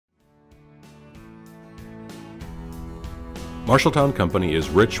Marshalltown Company is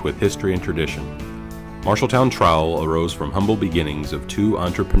rich with history and tradition. Marshalltown Trowel arose from humble beginnings of two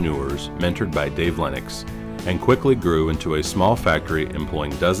entrepreneurs mentored by Dave Lennox and quickly grew into a small factory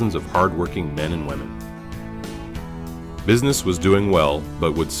employing dozens of hard-working men and women. Business was doing well,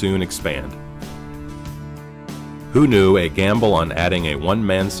 but would soon expand. Who knew a gamble on adding a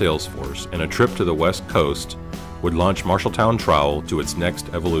one-man sales force and a trip to the West Coast would launch Marshalltown Trowel to its next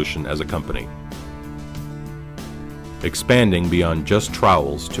evolution as a company, expanding beyond just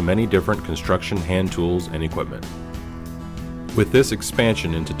trowels to many different construction hand tools and equipment. With this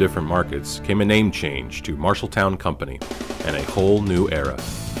expansion into different markets came a name change to Marshalltown Company and a whole new era.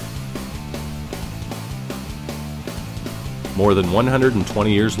 More than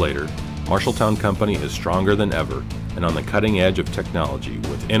 120 years later, Marshalltown Company is stronger than ever and on the cutting edge of technology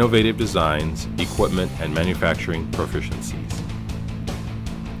with innovative designs, equipment, and manufacturing proficiencies.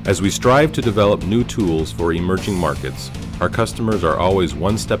 As we strive to develop new tools for emerging markets, our customers are always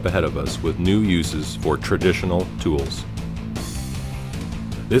one step ahead of us with new uses for traditional tools.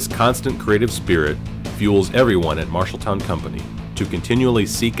 This constant creative spirit fuels everyone at Marshalltown Company to continually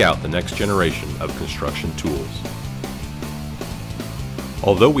seek out the next generation of construction tools.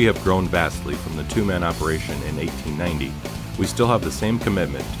 Although we have grown vastly from the two-man operation in 1890, we still have the same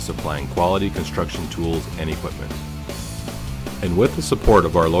commitment to supplying quality construction tools and equipment. And with the support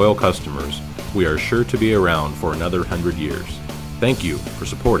of our loyal customers, we are sure to be around for another 100 years. Thank you for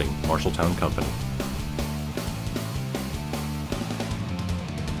supporting Marshalltown Company.